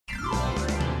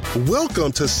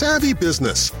Welcome to Savvy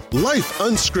Business, Life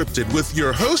Unscripted with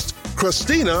your host,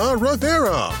 Christina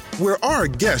Rivera, where our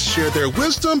guests share their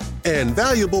wisdom and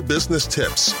valuable business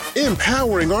tips,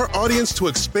 empowering our audience to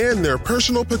expand their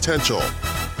personal potential.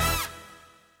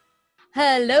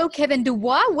 Hello, Kevin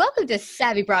Dubois. Welcome to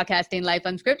Savvy Broadcasting, Life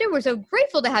Unscripted. We're so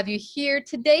grateful to have you here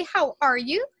today. How are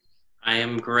you? I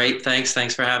am great. Thanks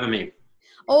for having me.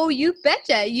 Oh, you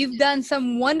betcha. You've done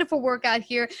some wonderful work out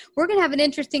here. We're going to have an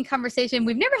interesting conversation.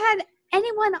 We've never had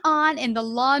anyone on in the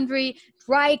laundry,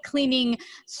 dry cleaning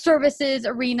services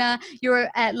arena. You're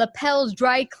at Lapel's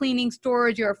Dry Cleaning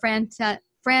Stores. You're a how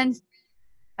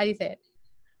do you say it?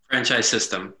 Franchise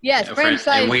system. Yes,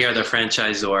 franchise. And we are the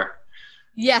franchisor.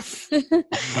 Yes. and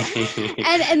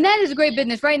that is a great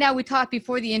business. Right now, we talked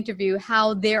before the interview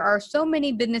how there are so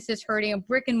many businesses hurting,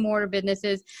 brick and mortar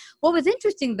businesses. What was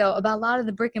interesting, though, about a lot of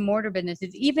the brick and mortar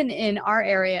businesses, even in our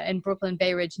area in Brooklyn,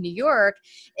 Bay Ridge, New York,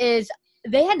 is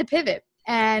they had to pivot.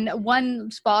 And one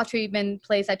spa treatment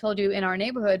place I told you in our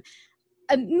neighborhood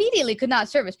immediately could not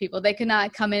service people. They could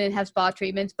not come in and have spa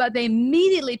treatments, but they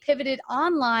immediately pivoted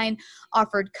online,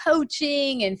 offered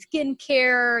coaching and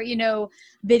skincare,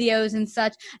 videos and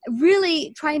such,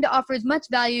 really trying to offer as much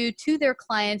value to their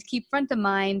clients, keep front of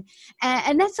mind.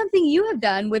 And that's something you have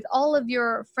done with all of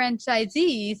your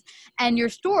franchisees and your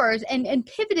stores and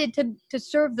pivoted to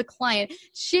serve the client.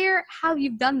 Share how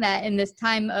you've done that in this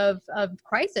time of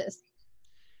crisis.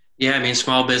 Yeah,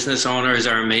 small business owners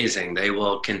are amazing. They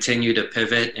will continue to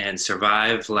pivot and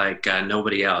survive like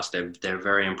nobody else. They're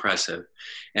very impressive.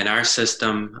 In our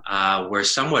system, we're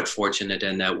somewhat fortunate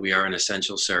in that we are an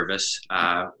essential service,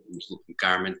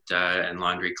 garment and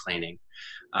laundry cleaning.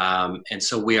 And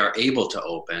so we are able to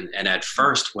open. And at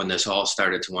first, when this all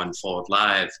started to unfold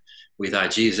live, we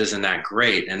thought, geez, isn't that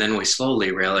great? And then we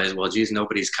slowly realized, well, geez,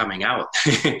 nobody's coming out.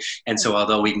 And so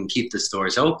although we can keep the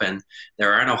stores open,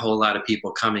 there aren't a whole lot of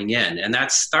people coming in. And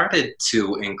that started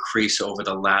to increase over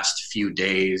the last few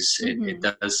days. Mm-hmm. It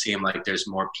does seem like there's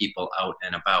more people out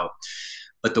and about.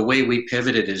 But the way we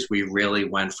pivoted is we really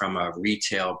went from a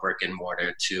retail brick and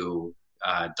mortar to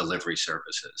delivery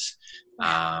services.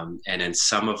 And in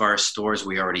some of our stores,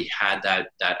 we already had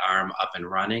that arm up and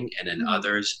running. And in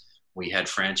others, we had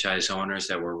franchise owners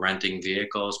that were renting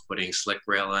vehicles, putting slick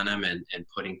rail in them and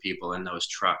putting people in those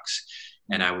trucks.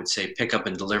 And I would say pickup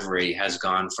and delivery has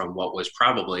gone from what was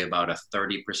probably about a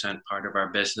 30% part of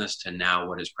our business to now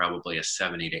what is probably a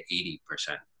 70 to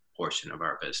 80% portion of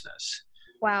our business.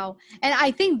 Wow. And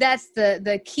I think that's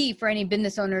the key for any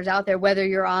business owners out there, whether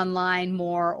you're online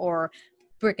more or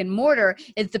brick and mortar,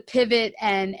 is to pivot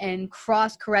and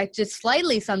cross correct just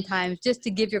slightly sometimes just to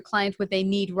give your clients what they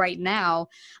need right now.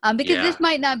 Because this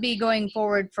might not be going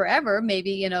forward forever.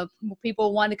 Maybe,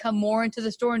 people want to come more into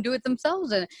the store and do it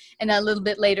themselves in a little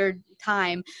bit later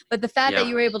time. But the fact that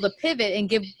you were able to pivot and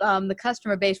give the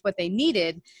customer base what they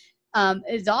needed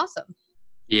is awesome.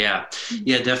 Yeah,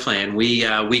 definitely.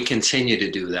 And we continue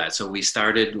to do that. So we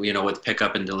started, with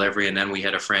pickup and delivery, and then we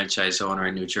had a franchise owner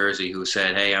in New Jersey who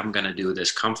said, hey, I'm going to do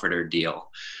this comforter deal.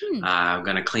 I'm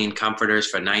going to clean comforters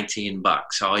for $19.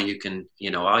 All you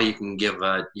can give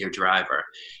your driver.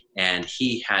 And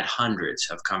he had hundreds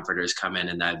of comforters come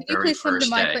in that very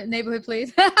first day. Come to my neighborhood,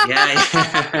 please.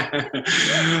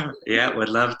 Yeah, would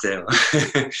love to.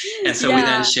 And so we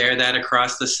then share that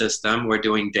across the system. We're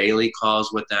doing daily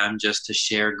calls with them just to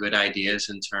share good ideas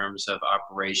in terms of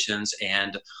operations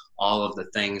and all of the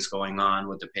things going on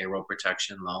with the payroll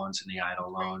protection loans and the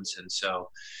idle loans. And so,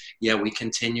 we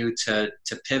continue to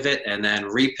pivot and then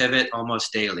repivot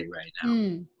almost daily right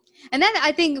now. And that,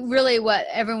 I think, really what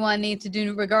everyone needs to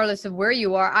do, regardless of where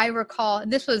you are. I recall,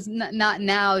 this was not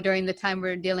now during the time we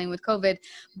were dealing with COVID,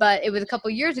 but it was a couple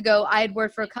of years ago. I had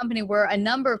worked for a company where a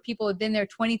number of people who had been there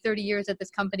 20, 30 years at this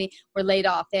company were laid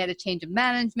off. They had a change of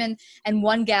management. And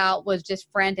one gal was just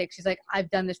frantic. She's like,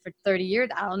 I've done this for 30 years.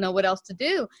 I don't know what else to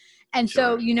do. And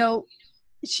so,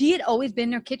 she had always been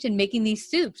in her kitchen making these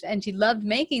soups, and she loved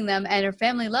making them, and her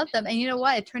family loved them. And you know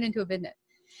what? It turned into a business.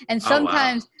 And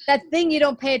sometimes that thing you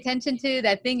don't pay attention to,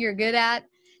 that thing you're good at,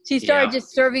 she started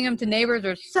just serving them to neighbors.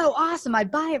 They're so awesome. I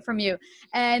buy it from you.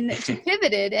 And she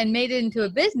pivoted and made it into a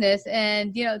business.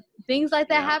 And, things like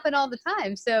that happen all the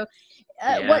time. So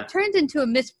what turns into a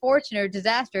misfortune or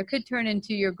disaster could turn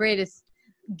into your greatest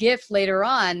gift later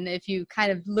on if you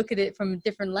kind of look at it from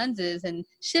different lenses and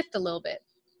shift a little bit.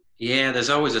 Yeah, there's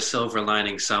always a silver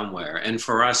lining somewhere. And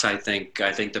for us, I think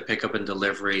the pickup and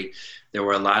delivery, there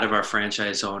were a lot of our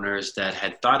franchise owners that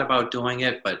had thought about doing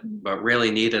it, but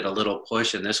really needed a little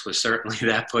push, and this was certainly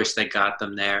that push that got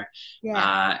them there.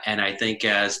 Yeah. And I think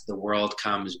as the world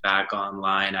comes back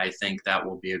online, I think that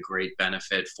will be a great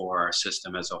benefit for our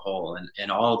system as a whole.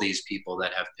 And all these people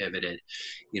that have pivoted,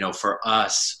 for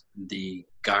us, the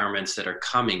garments that are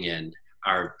coming in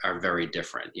are very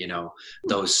different.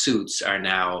 Those suits are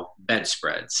now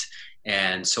bedspreads.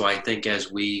 And so I think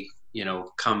as we,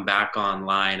 come back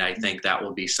online, I think that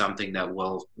will be something that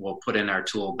we'll put in our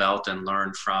tool belt and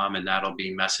learn from, and that'll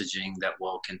be messaging that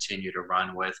we'll continue to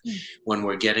run with. When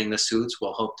we're getting the suits,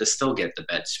 we'll hope to still get the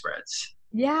bedspreads.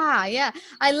 Yeah, yeah.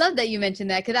 I love that you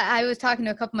mentioned that because I was talking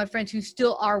to a couple of my friends who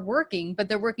still are working, but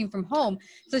they're working from home.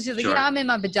 So she's like, Sure. I'm in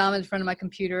my pajamas in front of my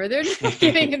computer. They're not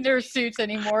getting in their suits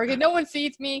anymore because no one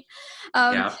sees me.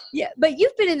 Yeah. Yeah, but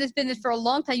you've been in this business for a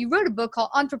long time. You wrote a book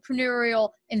called Entrepreneurial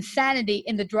Insanity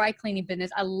in the Dry Cleaning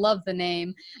Business. I love the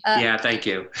name. Yeah, thank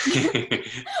you.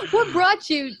 What brought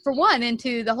you, for one,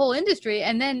 into the whole industry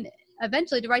and then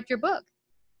eventually to write your book?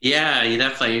 Yeah, you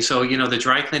definitely. So, the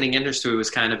dry cleaning industry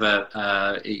was kind of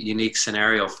a unique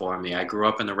scenario for me. I grew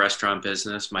up in the restaurant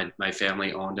business. My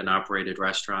family owned and operated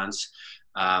restaurants.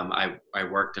 I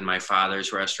worked in my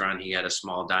father's restaurant. He had a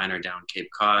small diner down Cape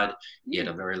Cod. He had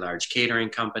a very large catering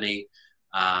company.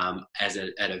 At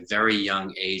a very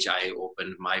young age, I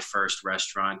opened my first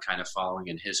restaurant, kind of following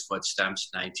in his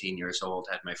footsteps. 19 years old,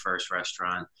 had my first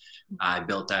restaurant. I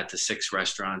built that to 6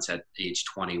 restaurants at age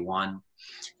 21.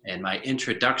 And my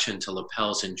introduction to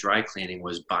Lapels and dry cleaning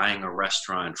was buying a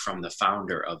restaurant from the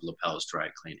founder of Lapels Dry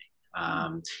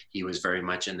Cleaning. He was very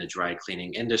much in the dry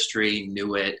cleaning industry,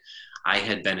 knew it. I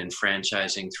had been in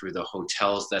franchising through the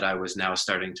hotels that I was now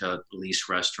starting to lease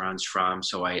restaurants from,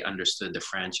 so I understood the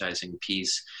franchising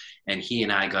piece. And he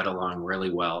and I got along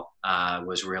really well.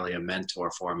 Was really a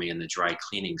mentor for me in the dry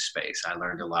cleaning space. I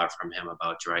learned a lot from him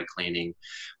about dry cleaning.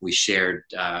 We shared,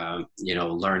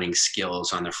 learning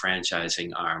skills on the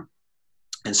franchising arm.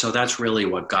 And so that's really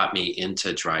what got me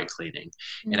into dry cleaning.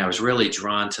 And I was really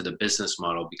drawn to the business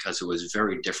model because it was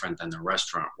very different than the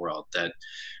restaurant world, that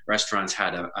restaurants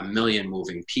had a million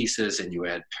moving pieces and you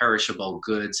had perishable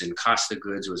goods, and cost of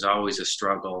goods was always a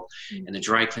struggle. And the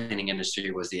dry cleaning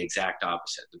industry was the exact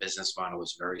opposite. The business model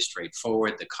was very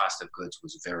straightforward. The cost of goods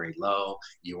was very low.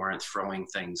 You weren't throwing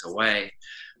things away.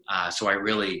 So I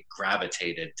really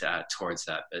gravitated towards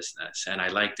that business, and I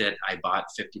liked it. I bought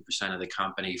 50% of the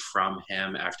company from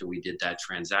him after we did that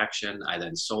transaction. I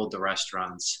then sold the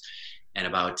restaurants, and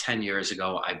about 10 years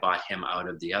ago, I bought him out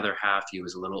of the other half. He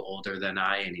was a little older than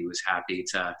I, and he was happy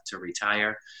to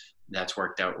retire. That's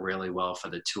worked out really well for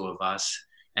the two of us.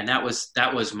 And that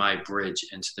was my bridge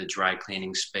into the dry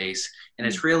cleaning space. And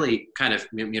it's really kind of,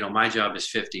 my job is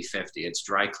 50-50. It's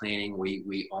dry cleaning.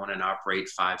 We own and operate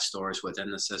 5 stores within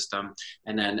the system.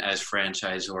 And then as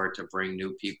franchisor, to bring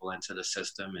new people into the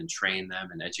system and train them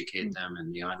and educate them,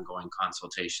 and the ongoing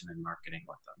consultation and marketing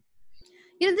with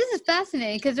them. This is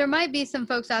fascinating because there might be some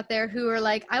folks out there who are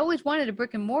like, I always wanted a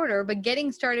brick and mortar, but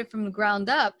getting started from the ground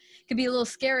up could be a little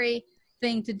scary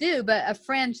thing to do. But a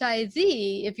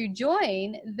franchisee, if you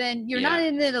join, then you're not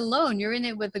in it alone. You're in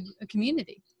it with a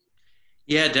community.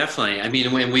 Yeah, definitely. I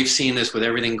mean, when we've seen this with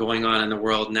everything going on in the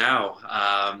world now,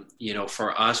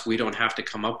 for us, we don't have to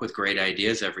come up with great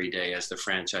ideas every day as the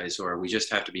franchisor. We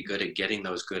just have to be good at getting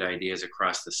those good ideas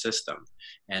across the system.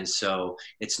 And so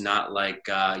it's not like,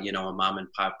 a mom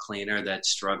and pop cleaner that's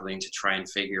struggling to try and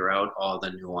figure out all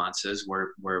the nuances.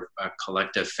 We're a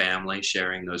collective family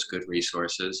sharing those good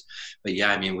resources. But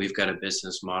yeah, I mean, we've got a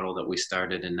business model that we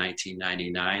started in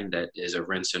 1999 that is a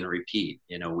rinse and repeat.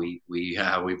 We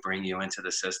bring you into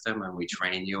the system and we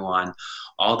train you on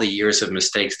all the years of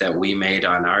mistakes that we made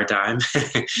on our dime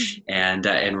and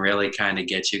really kind of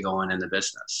get you going in the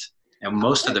business. And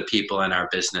most of the people in our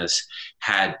business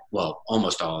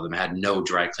almost all of them had no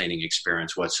dry cleaning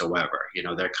experience whatsoever.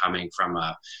 They're coming from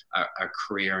a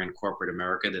career in corporate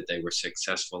America that they were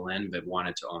successful in, but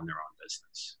wanted to own their own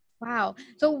business. Wow.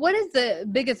 So what is the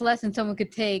biggest lesson someone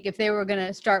could take if they were going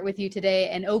to start with you today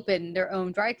and open their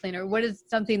own dry cleaner? What is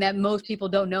something that most people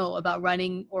don't know about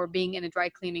running or being in a dry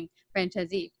cleaning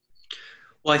franchisee?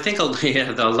 Well, I think a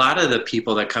lot of the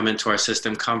people that come into our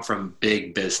system come from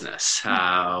big business,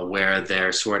 where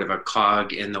they're sort of a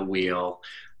cog in the wheel.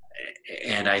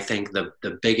 and I think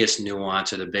the biggest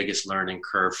nuance or the biggest learning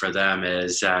curve for them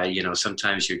is,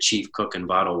 sometimes your chief cook and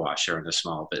bottle washer in a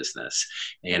small business,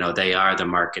 they are the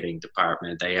marketing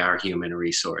department, they are human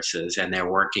resources, and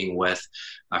they're working with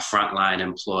frontline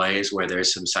employees where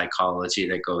there's some psychology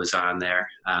that goes on there.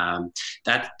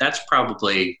 That's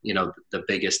probably, the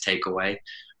biggest takeaway.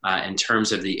 In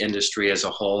terms of the industry as a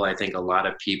whole, I think a lot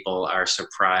of people are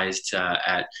surprised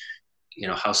at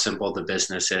how simple the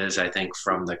business is. I think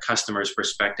from the customer's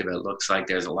perspective, it looks like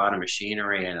there's a lot of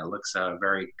machinery and it looks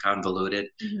very convoluted.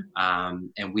 Mm-hmm.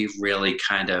 And we've really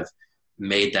kind of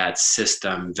made that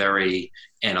system very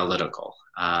analytical.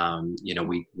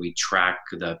 We track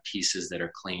the pieces that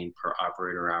are cleaned per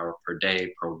operator hour per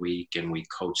day, per week, and we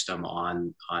coach them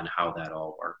on how that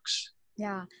all works.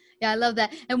 Yeah. Yeah, I love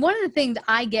that. And one of the things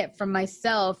I get from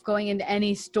myself going into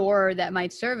any store that might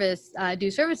do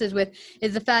services with,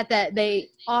 is the fact that they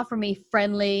offer me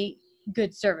friendly,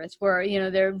 good service where,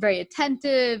 they're very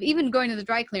attentive, even going to the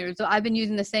dry cleaners. So I've been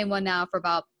using the same one now for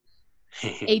about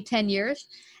 8-10 years.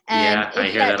 And yeah, I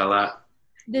hear that a lot.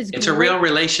 It's a real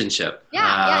relationship.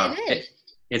 Yeah, it is.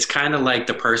 It's kind of like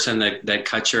the person that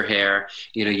cuts your hair.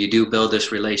 You do build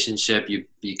this relationship. You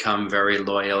become very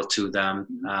loyal to them.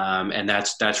 And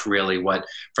that's really what,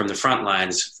 from the front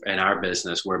lines in our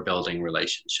business, we're building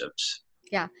relationships.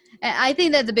 Yeah. And I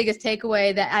think that's the biggest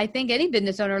takeaway that I think any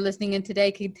business owner listening in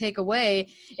today can take away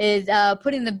is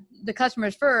putting the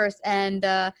customers first and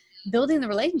building the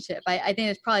relationship. I think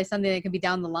it's probably something that can be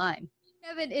down the line.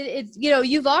 Kevin, it's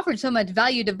you've offered so much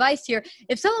valued advice here.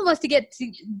 If someone wants to get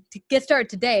started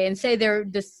today and say they're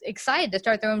just excited to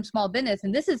start their own small business,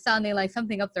 and this is sounding like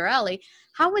something up their alley,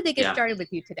 how would they get started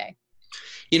with you today?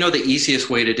 The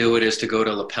easiest way to do it is to go to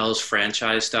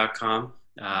lapelsfranchise.com.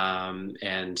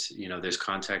 And there's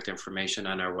contact information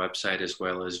on our website as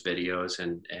well as videos,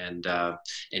 and an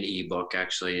ebook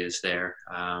actually is there.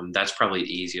 That's probably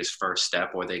the easiest first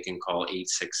step, or they can call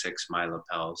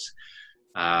 866-MY-LAPELS.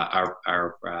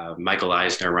 Our Michael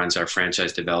Eisner runs our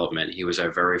franchise development. He was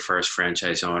our very first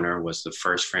franchise owner, was the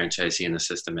first franchisee in the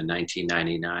system in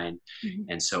 1999. Mm-hmm.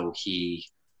 And so he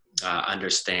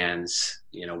understands,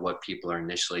 what people are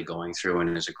initially going through,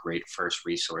 and is a great first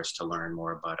resource to learn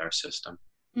more about our system.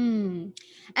 And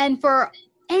for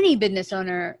any business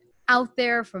owner out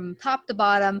there from top to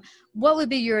bottom, what would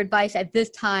be your advice at this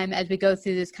time as we go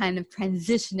through this kind of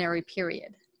transitionary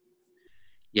period?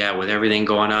 Yeah, with everything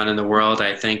going on in the world,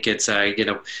 I think it's,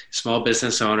 small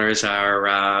business owners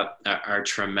are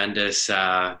tremendous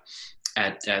at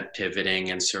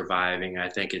pivoting and surviving. I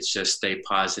think it's just stay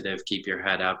positive, keep your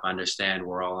head up, understand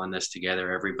we're all in this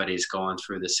together. Everybody's going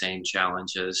through the same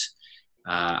challenges.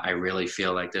 I really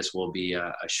feel like this will be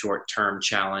a short-term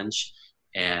challenge,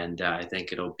 and I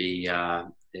think it'll be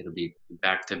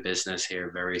back to business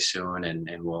here very soon,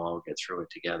 and we'll all get through it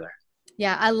together.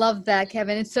 Yeah, I love that,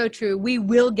 Kevin. It's so true. We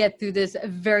will get through this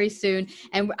very soon,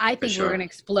 and I think we're going to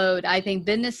explode. I think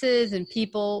businesses and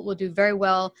people will do very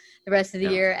well the rest of the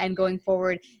year, and going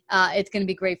forward, it's going to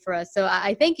be great for us. So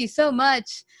I thank you so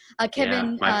much,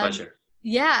 Kevin. Yeah, my pleasure.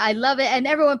 Yeah, I love it. And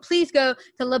everyone, please go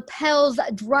to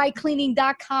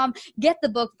lapelsdrycleaning.com. Get the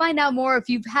book. Find out more. If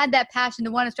you've had that passion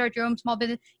to want to start your own small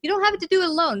business, you don't have to do it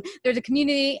alone. There's a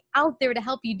community out there to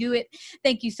help you do it.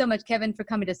 Thank you so much, Kevin, for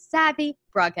coming to Savvy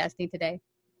Broadcasting today.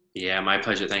 Yeah, my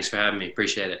pleasure. Thanks for having me.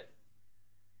 Appreciate it.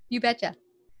 You betcha.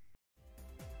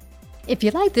 If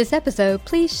you like this episode,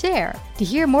 please share. To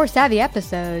hear more Savvy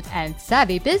episodes and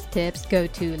Savvy Biz tips, go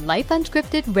to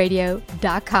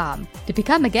lifeunscriptedradio.com. To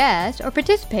become a guest or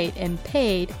participate in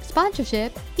paid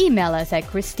sponsorship, email us at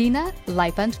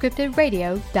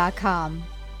Christina@lifeunscriptedradio.com.